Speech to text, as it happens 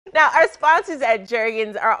Now, our sponsors at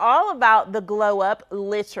Jergens are all about the glow up,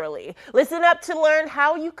 literally. Listen up to learn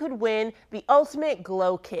how you could win the ultimate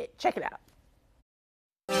glow kit. Check it out.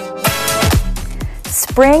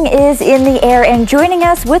 Spring is in the air, and joining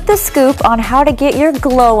us with the scoop on how to get your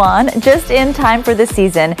glow on just in time for the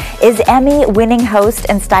season is Emmy-winning host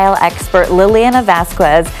and style expert Liliana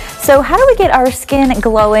Vasquez. So how do we get our skin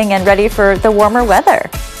glowing and ready for the warmer weather?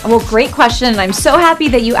 Well, great question, and I'm so happy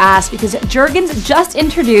that you asked because Jergens just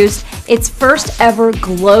introduced its first ever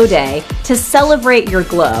Glow Day to celebrate your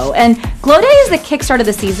glow. And Glow Day is the kickstart of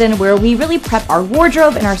the season where we really prep our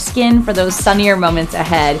wardrobe and our skin for those sunnier moments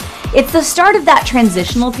ahead. It's the start of that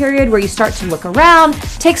transitional period where you start to look around,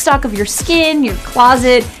 take stock of your skin, your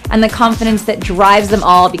closet, and the confidence that drives them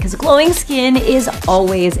all because glowing skin is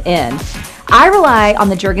always in. I rely on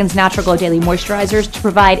the Jergens Natural Glow Daily Moisturizers to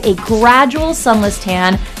provide a gradual sunless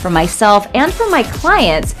tan for myself and for my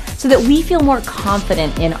clients so that we feel more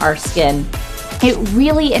confident in our skin. It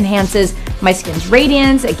really enhances my skin's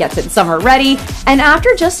radiance, it gets it summer ready, and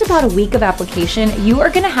after just about a week of application, you are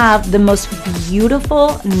gonna have the most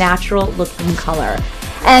beautiful, natural looking color.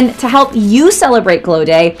 And to help you celebrate Glow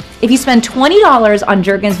Day, if you spend $20 on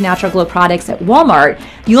Jergens Natural Glow products at Walmart,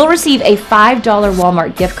 you'll receive a $5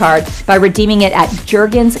 Walmart gift card by redeeming it at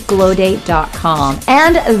JergensGlowDay.com.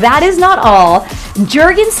 And that is not all.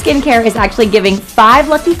 Jergens Skincare is actually giving 5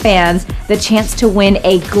 lucky fans the chance to win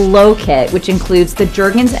a Glow Kit, which includes the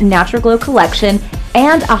Jergens Natural Glow Collection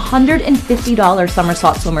and a $150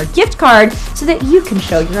 Somersault Swimmer gift card so that you can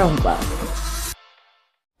show your own glow.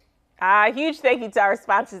 Huge thank you to our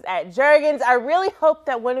sponsors at Jergens. I really hope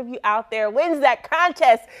that one of you out there wins that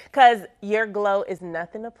contest because your glow is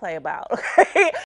nothing to play about. Okay?